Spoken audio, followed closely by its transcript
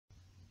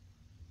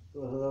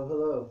Well, hello,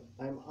 hello.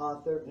 I'm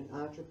author and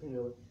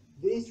entrepreneur,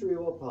 the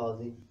Cerebral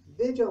Palsy,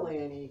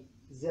 vigilante,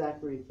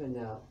 Zachary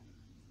Fennell.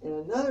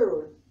 And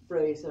another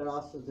phrase that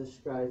also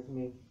describes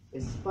me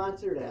is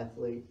sponsored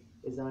athlete,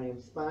 is I am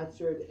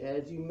sponsored,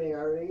 as you may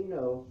already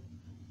know,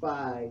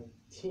 by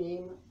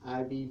Team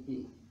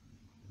IBB.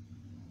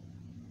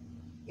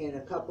 And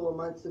a couple of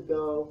months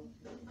ago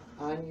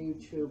on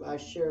YouTube, I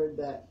shared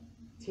that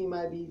Team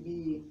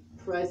IBB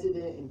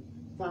president and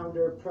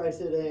founder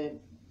president,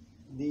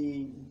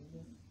 the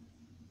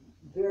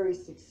very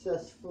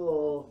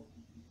successful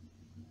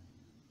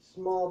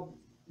small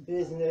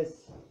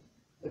business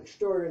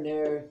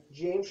extraordinaire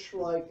James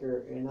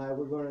Schleicher and I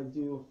were going to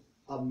do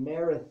a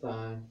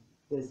marathon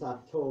this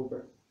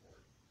October.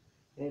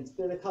 And it's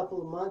been a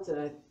couple of months,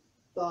 and I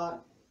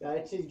thought I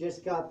actually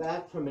just got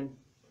back from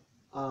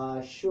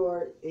a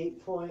short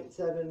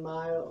 8.7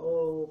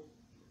 mile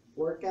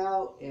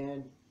workout,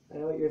 and I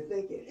know what you're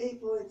thinking,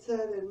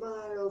 8.7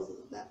 miles,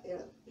 that,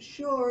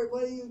 short,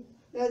 what are you,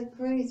 that's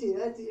crazy,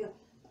 that's,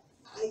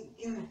 I,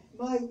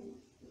 my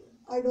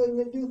I don't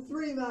even do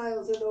 3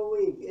 miles in a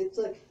week. It's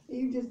like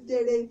you just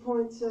did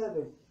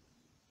 8.7.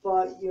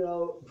 But,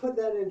 put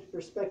that into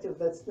perspective.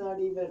 That's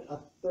not even a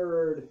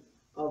third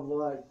of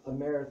what a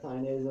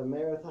marathon is. A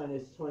marathon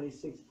is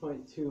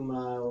 26.2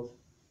 miles.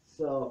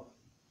 So,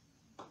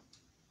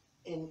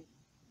 and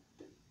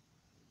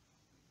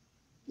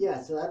yeah,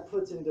 so that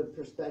puts into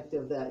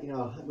perspective that,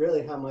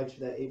 really how much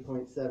that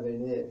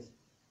 8.7 is.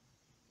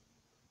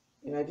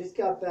 And I just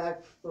got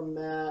back from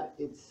that.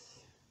 It's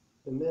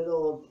the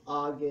middle of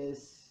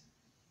August.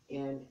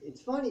 And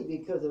it's funny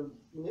because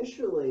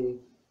initially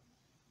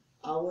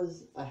I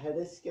was ahead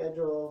of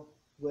schedule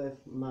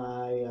with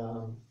my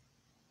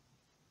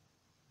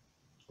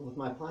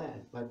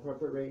plan, my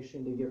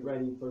preparation to get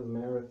ready for the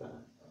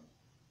marathon.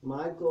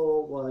 My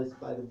goal was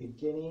by the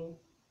beginning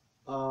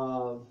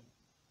of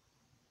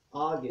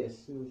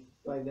August,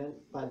 by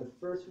the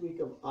first week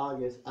of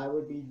August, I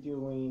would be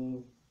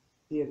doing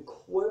the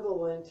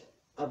equivalent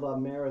of a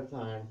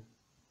marathon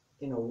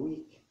in a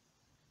week.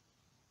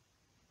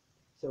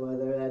 So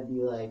whether that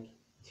be like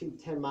 2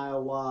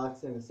 10-mile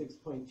walks and a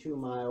 6.2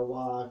 mile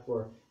walk,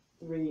 or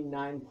 3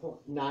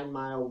 9.9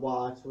 mile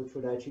walks, which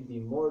would actually be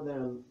more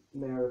than a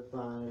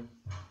marathon.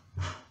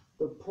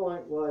 The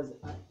point was,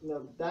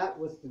 that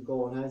was the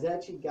goal, and I was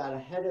actually got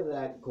ahead of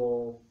that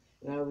goal,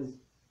 and I was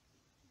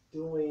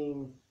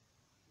doing,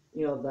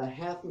 the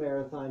half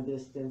marathon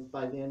distance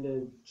by the end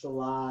of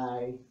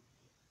July,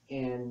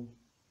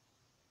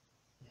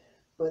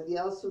 but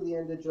also the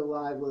end of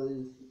July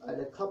I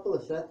had a couple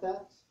of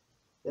setbacks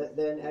that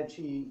then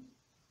actually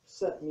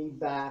set me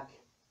back.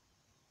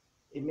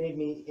 It made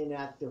me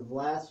inactive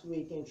last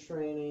week in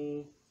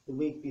training. The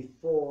week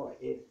before,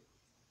 it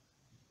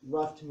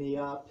roughed me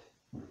up.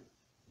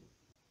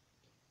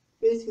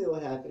 Basically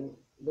what happened,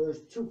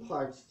 there's two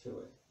parts to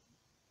it.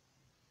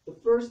 The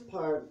first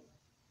part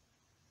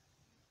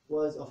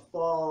was a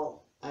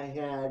fall I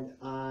had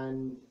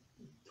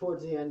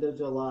towards the end of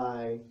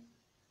July.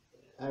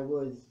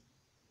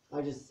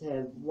 I just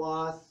had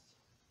lost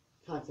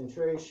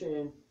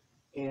concentration,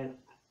 and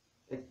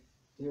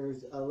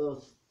there's a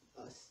little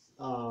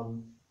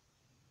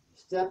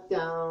step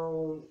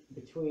down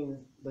between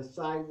the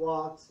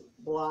sidewalks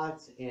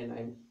blocks, and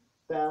I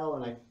fell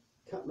and I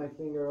cut my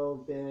finger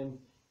open,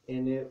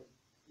 and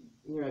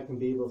I can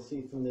be able to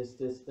see from this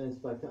distance,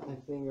 but I cut my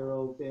finger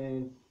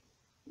open.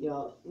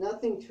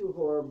 Nothing too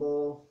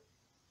horrible,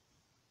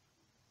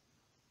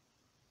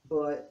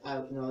 but I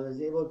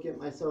was able to get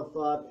myself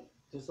up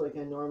just like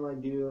I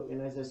normally do,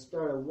 and as I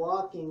started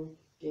walking,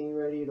 getting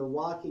ready to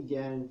walk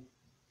again,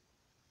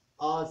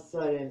 all of a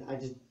sudden I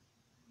just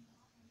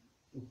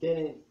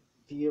didn't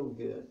feel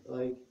good.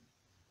 Like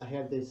I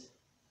had this,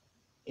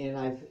 and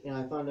I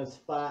found a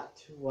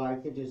spot where I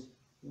could just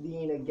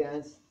lean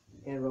against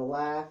and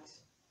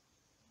relax.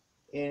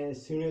 And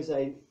as soon as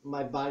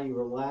my body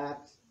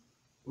relaxed,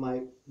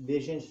 my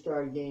vision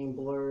started getting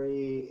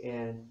blurry,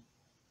 and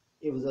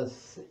it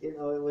was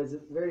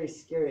very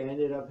scary. I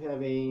ended up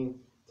having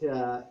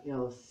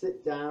to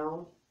sit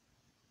down,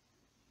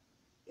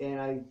 and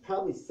I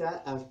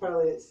was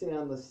probably sitting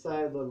on the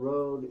side of the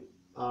road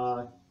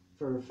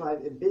for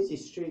a busy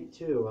street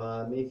too,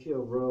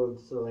 Mayfield Road,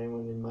 so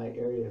anyone in my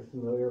area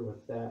familiar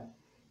with that.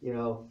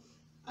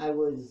 I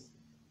was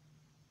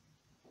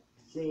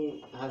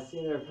sitting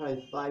there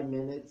probably 5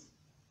 minutes.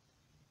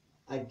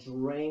 I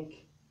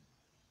drank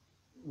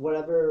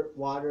whatever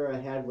water I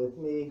had with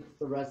me,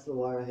 the rest of the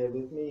water I had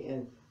with me,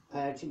 and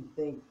I actually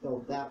think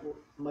that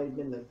might have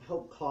been the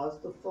help cause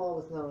the fall.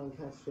 It was not only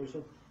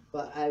concentration,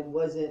 but I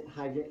wasn't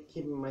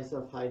keeping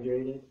myself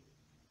hydrated,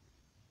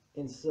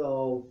 and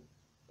so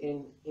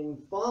in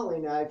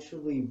falling, I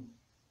actually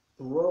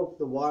broke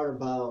the water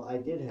bottle I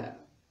did have.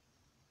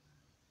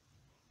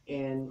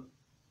 And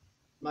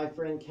my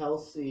friend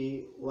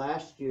Kelsey,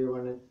 last year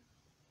when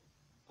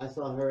I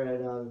saw her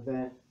at an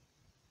event,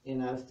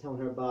 and I was telling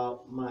her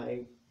about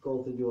my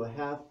goal to do a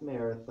half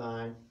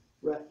marathon,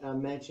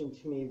 mentioned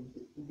to me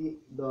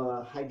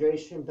the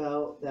hydration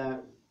belt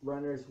that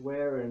runners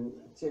wear, and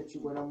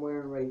essentially what I'm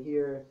wearing right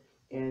here.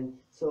 And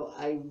so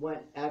I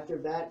went, after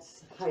that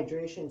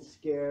hydration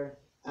scare,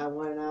 I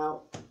went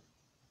out,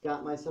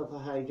 got myself a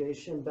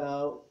hydration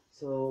belt.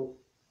 So,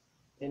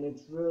 and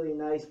it's really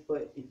nice,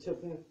 but it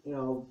took me,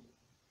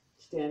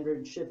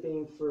 standard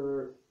shipping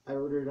for, I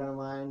ordered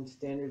online,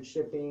 standard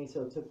shipping,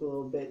 so it took a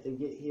little bit to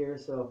get here.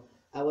 So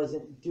I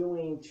wasn't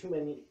doing too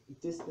many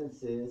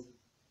distances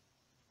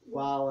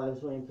while I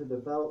was waiting for the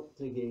belt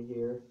to get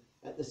here.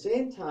 At the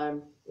same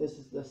time, this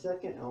is the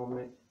second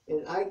element,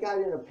 and I got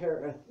in a pair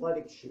of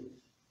athletic shoes.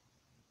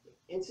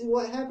 And see,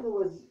 what happened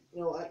was,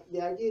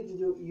 the idea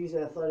to use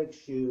an athletic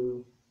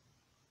shoe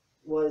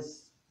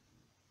was,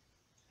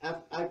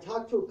 I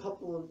talked to a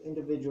couple of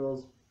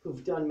individuals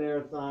who've done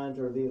marathons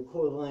or the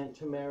equivalent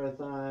to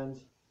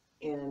marathons,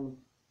 and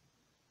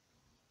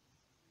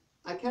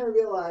I kind of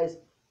realized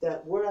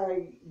that what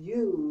I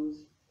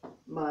use,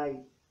 my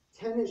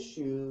tennis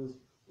shoes,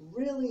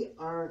 really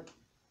aren't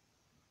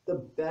the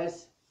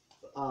best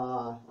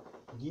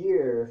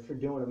gear for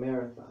doing a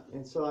marathon.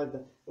 And so I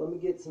thought, let me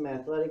get some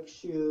athletic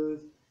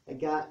shoes. I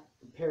got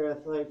a pair of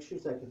athletic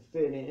shoes I could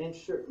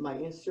fit my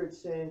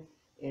inserts in,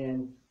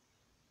 and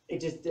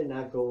it just did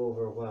not go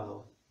over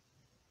well.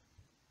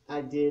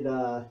 I did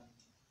a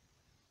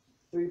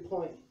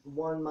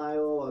 3.1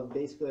 mile of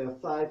basically a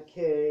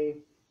 5K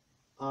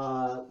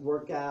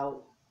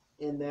workout,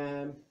 and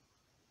then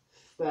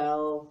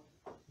fell,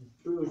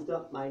 bruised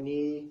up my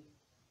knee,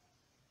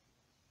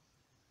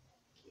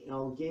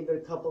 gave it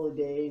a couple of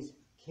days,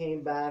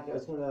 came back. I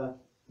was going to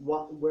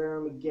wear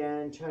them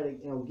again, try to,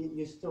 get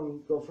used to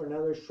them, go for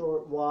another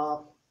short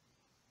walk,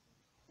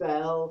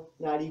 fell,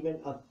 not even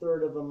a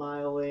third of a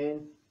mile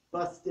in,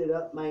 busted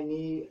up my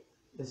knee,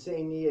 the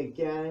same knee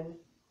again,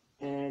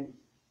 and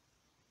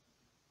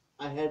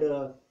I had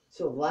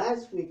so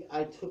last week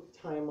I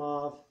took time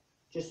off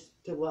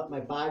just to let my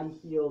body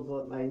heal, to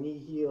let my knee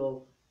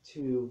heal,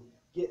 to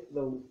get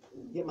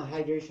my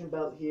hydration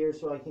belt here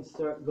so I can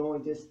start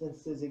going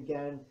distances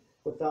again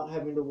without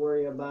having to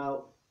worry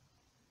about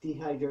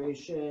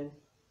dehydration,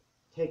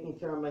 taking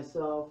care of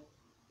myself.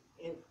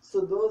 And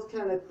so those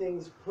kind of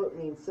things put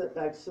me in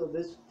setbacks. So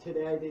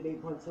today I did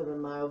 8.7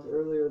 miles.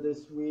 Earlier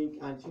this week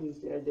on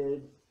Tuesday I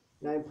did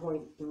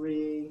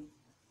 9.3,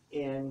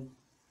 and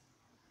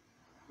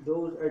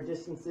those are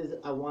distances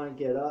I want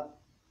to get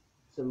up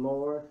some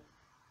more.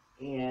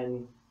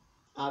 And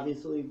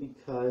obviously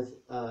because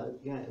a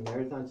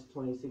marathon's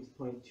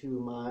 26.2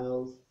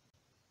 miles,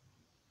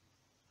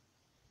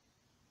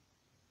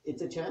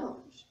 it's a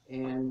challenge,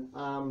 and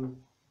I'm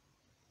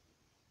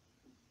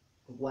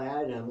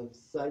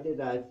excited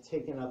I've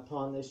taken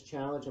upon this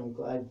challenge. I'm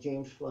glad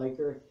James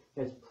Schleicher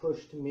has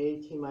pushed me,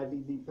 Team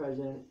IBB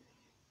president,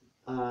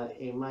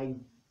 and my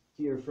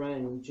dear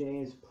friend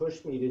James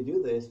pushed me to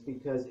do this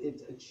because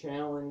it's a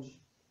challenge.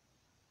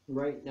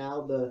 Right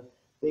now, the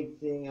big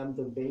thing I'm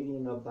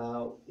debating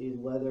about is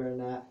whether or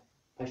not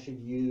I should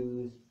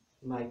use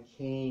my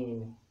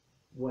cane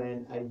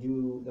when I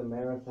do the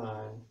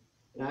marathon.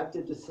 And I have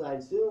to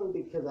decide soon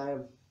because I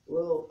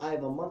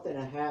have a month and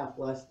a half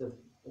left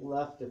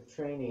of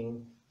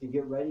training to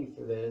get ready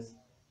for this.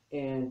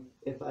 And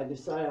if I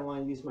decide I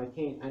want to use my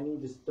cane, I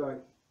need to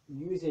start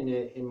using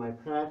it in my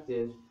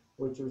practice,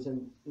 which was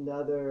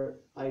another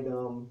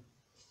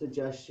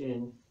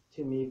suggestion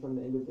to me from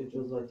the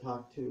individuals I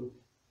talked to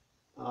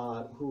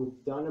who've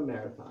done a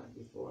marathon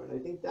before. And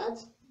I think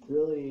that's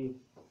really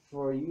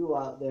for you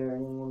out there,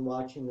 anyone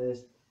watching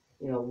this,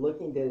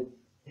 looking to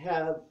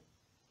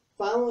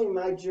following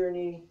my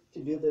journey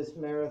to do this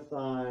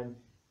marathon,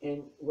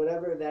 and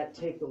whatever that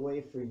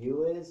takeaway for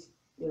you is,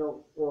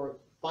 or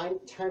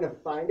trying to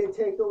find a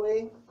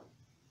takeaway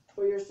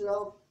for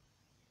yourself,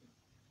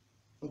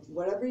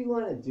 whatever you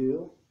want to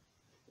do.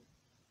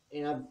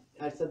 And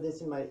I said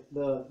this in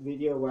the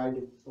video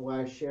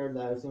where I shared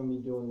that I was going to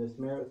be doing this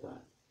marathon.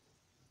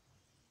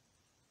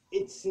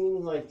 It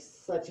seemed like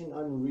such an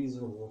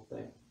unreasonable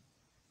thing.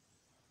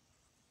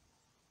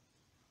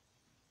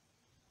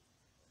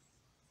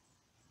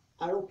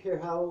 I don't care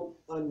how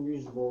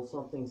unreasonable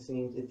something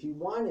seems. If you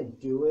want to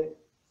do it,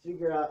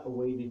 figure out a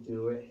way to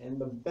do it. And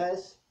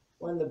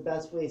one of the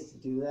best ways to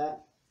do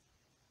that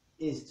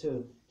is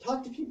to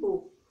talk to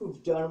people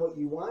who've done what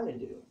you want to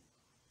do.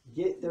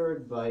 Get their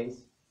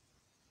advice.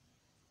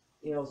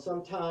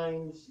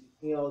 Sometimes,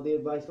 the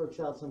advice works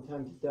out,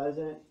 sometimes it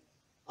doesn't.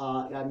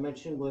 I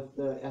mentioned with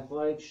the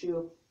athletic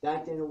shoe,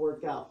 that didn't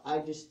work out. I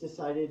just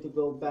decided to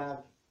go back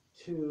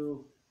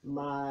to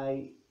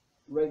my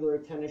regular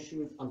tennis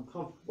shoes. I'm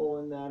comfortable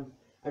in them.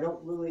 I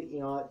don't really,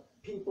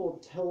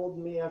 people told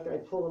me after I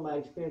told them my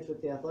experience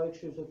with the athletic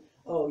shoes,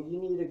 oh, you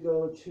need to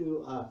go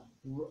to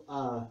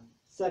a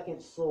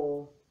second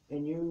sole,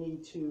 and you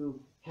need to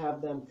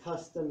have them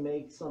custom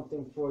make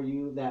something for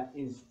you that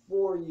is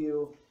for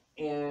you.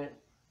 And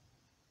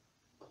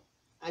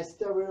I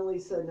stubbornly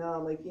said no.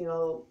 I'm like,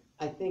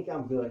 I think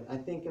I'm good. I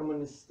think I'm going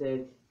to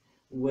stick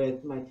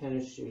with my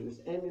tennis shoes.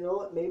 And you know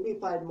what? Maybe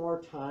if I had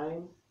more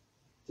time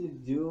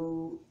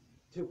to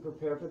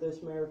prepare for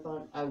this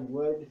marathon, I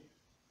would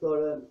go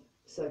to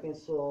second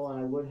sole, and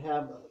I would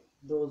have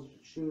those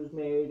shoes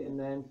made, and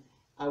then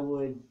I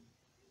would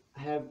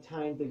have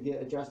time to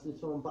get adjusted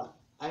to them. But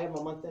I have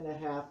a month and a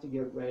half to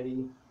get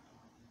ready.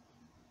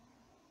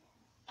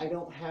 I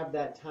don't have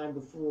that time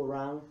to fool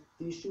around.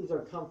 These shoes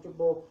are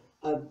comfortable.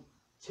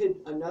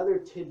 Another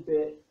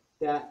tidbit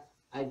that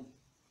I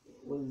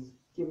was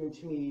given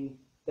to me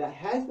that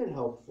has been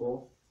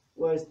helpful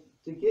was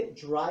to get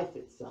dry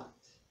fit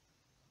socks.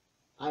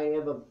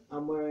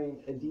 I'm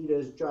wearing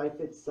Adidas dry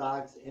fit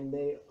socks, and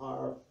they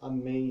are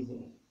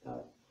amazing.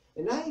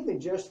 And not even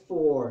just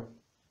for,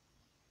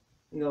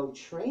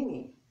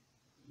 training.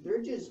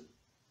 They're just,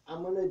 I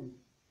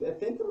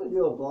think I'm gonna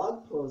do a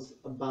blog post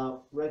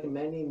about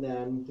recommending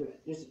them to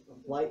just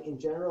like in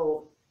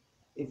general.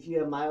 If you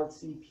have mild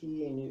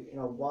CP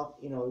and walk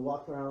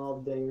around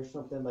all day or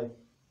something, like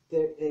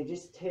they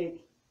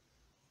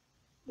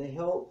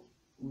help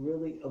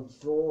really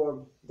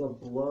absorb the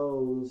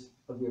blows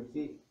of your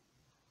feet.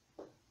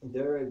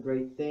 They're a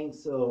great thing.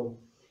 So,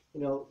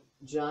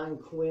 John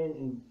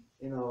Quinn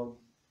and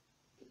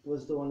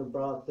was the one who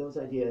brought up those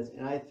ideas,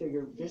 and I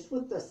figured just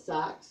with the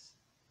socks,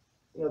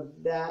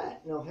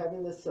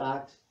 having the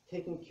socks,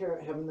 taking care,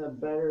 having the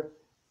better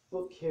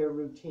foot care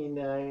routine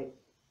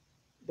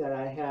that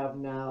I have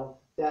now,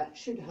 that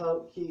should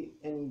help keep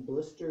any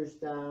blisters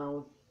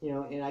down.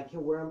 And I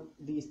can wear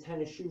these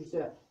tennis shoes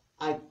that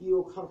I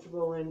feel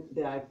comfortable in,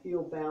 that I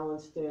feel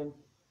balanced in,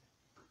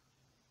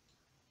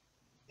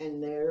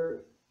 and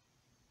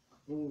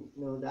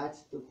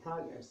that's the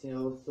progress.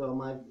 So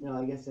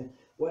I guess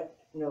what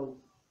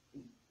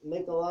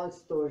make a long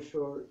story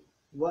short,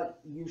 what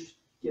you should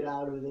get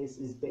out of this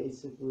is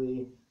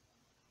basically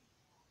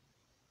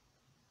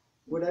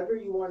whatever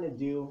you want to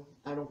do.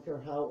 I don't care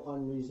how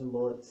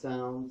unreasonable it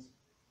sounds.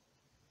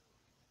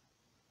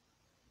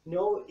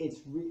 Know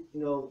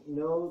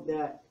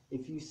that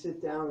if you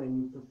sit down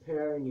and you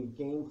prepare and you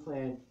game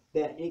plan,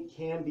 that it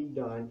can be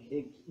done.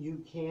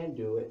 You can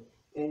do it.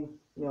 And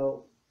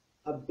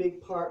a big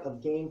part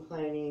of game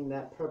planning,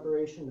 that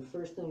preparation, the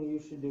first thing you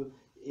should do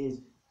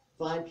is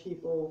find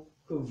people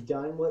who've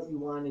done what you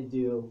want to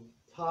do,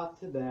 talk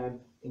to them,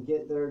 and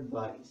get their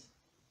advice.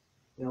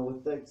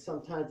 With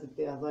sometimes with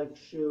the athletic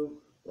shoe,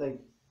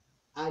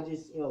 I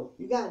just,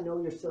 you gotta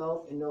know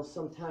yourself and know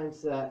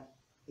sometimes that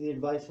the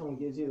advice someone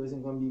gives you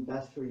isn't going to be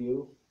best for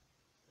you.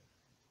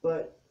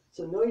 But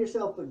so know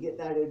yourself, but get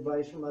that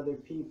advice from other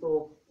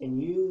people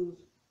and use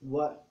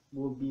what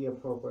will be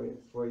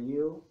appropriate for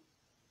you.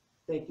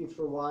 Thank you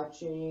for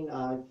watching.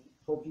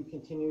 Hope you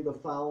continue to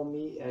follow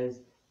me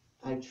as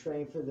I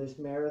train for this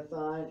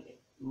marathon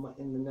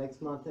in the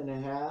next month and a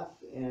half,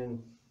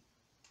 and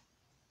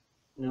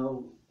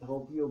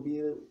hope you'll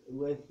be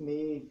with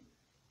me.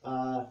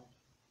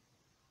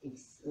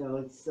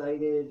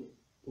 Excited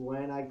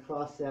when I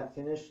cross that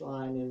finish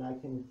line and I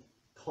can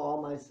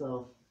call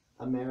myself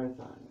a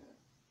marathoner.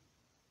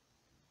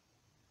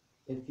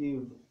 If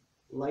you've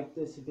liked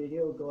this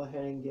video, go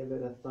ahead and give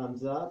it a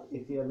thumbs up.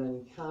 If you have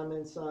any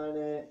comments on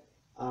it,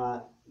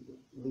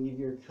 leave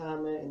your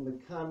comment in the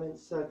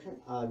comments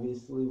section,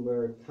 obviously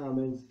where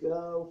comments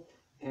go.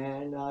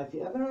 And if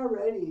you haven't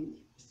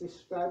already,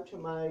 subscribe to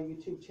my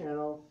YouTube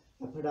channel.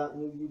 I put out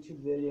new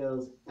YouTube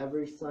videos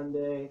every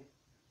Sunday.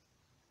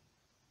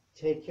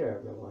 Take care,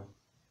 everyone.